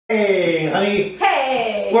Hey, honey.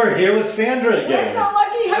 Hey! We're here with Sandra again. We're so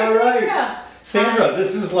lucky. Hi, all right. Sandra. Sandra,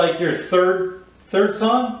 this is like your third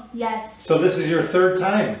song? Yes. So this is your third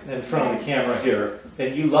time in front of the Yes. camera here.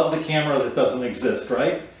 And you love the camera that doesn't exist,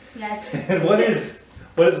 right? Yes. And what is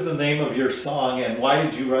the name of your song and why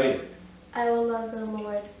did you write it? I will love the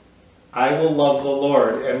Lord. I Will Love the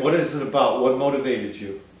Lord. And what is it about? What motivated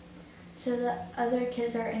you? So that other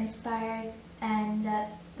kids are inspired and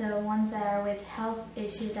that the ones that are with health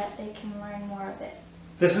issues, that they can learn more of it.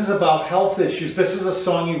 This is about health issues. This is a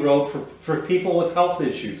song you wrote for people with health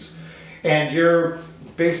issues. And you're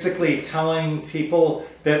basically telling people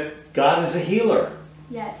that God is a healer.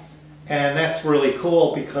 Yes. And that's really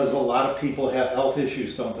cool because a lot of people have health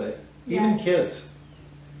issues, don't they? Even Yes. kids.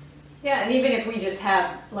 Yeah, and even if we just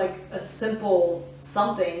have like a simple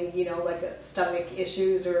something, you know, like a stomach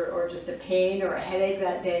issues or just a pain or a headache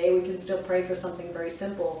that day, we can still pray for something very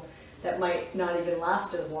simple that might not even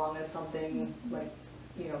last as long as something like,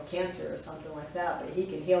 you know, cancer or something like that. But he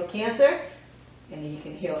can heal cancer and he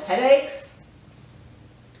can heal headaches.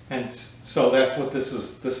 And so that's what this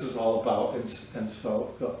is all about. And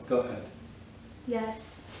so go ahead.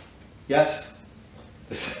 Yes. Yes?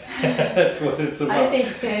 That's what it's about. I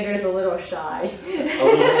think Sandra's a little shy. A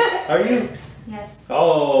little, are you? Yes.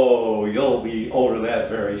 Oh, you'll be over that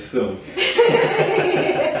very soon.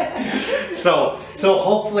 So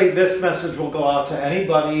hopefully this message will go out to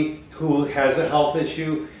anybody who has a health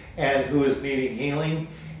issue and who is needing healing.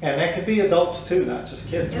 And that could be adults too, not just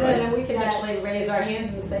kids, And right? then we can actually raise our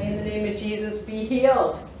hands and say, in the name of Jesus, be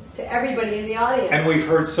healed, to everybody in the audience. And we've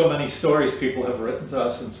heard so many stories. People have written to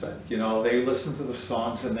us and said, you know, they listened to the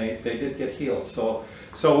songs and they did get healed. So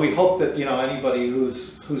we hope that, you know, anybody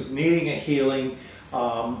who's needing a healing,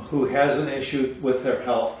 who has an issue with their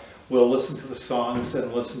health, will listen to the songs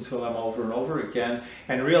and listen to them over and over again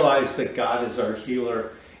and realize that God is our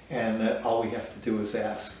healer and that all we have to do is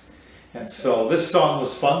ask. And so this song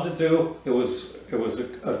was fun to do. It was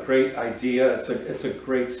a great idea. It's a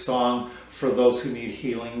great song for those who need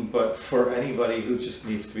healing, but for anybody who just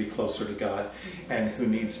needs to be closer to God and who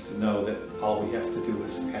needs to know that all we have to do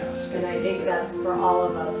is ask. And I think that's for all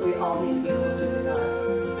of us. We all need to be closer to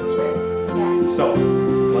God. That's right. Yes. So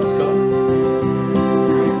let's go.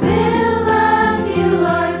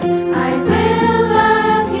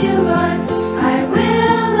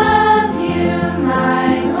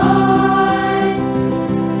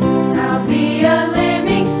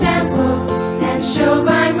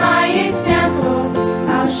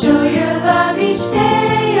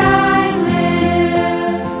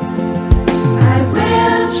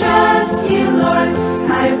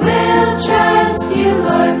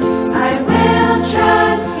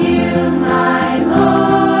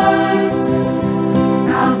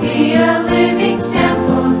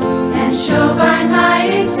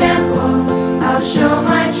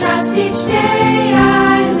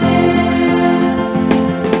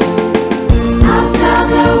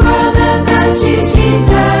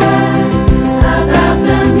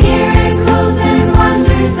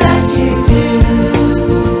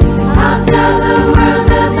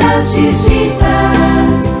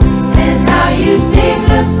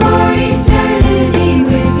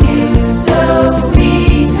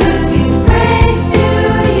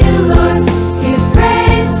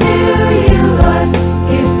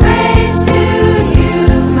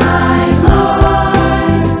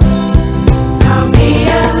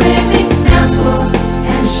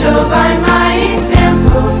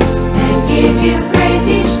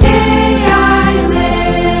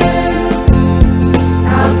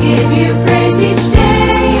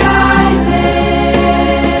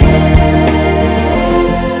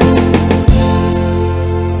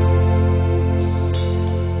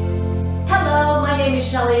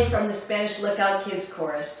 From the Spanish Lookout Kids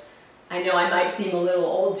Chorus. I know I might seem a little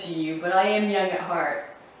old to you, but I am young at heart.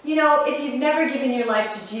 You know, if you've never given your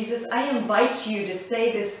life to Jesus, I invite you to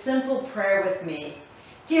say this simple prayer with me.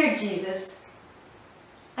 Dear Jesus,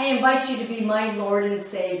 I invite you to be my Lord and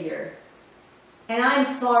Savior, and I'm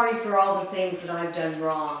sorry for all the things that I've done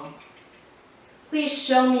wrong. Please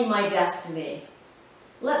show me my destiny.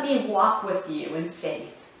 Let me walk with you in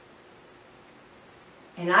faith.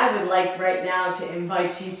 And I would like right now to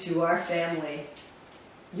invite you to our family.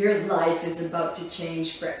 Your life is about to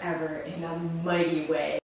change forever in a mighty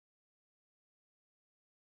way.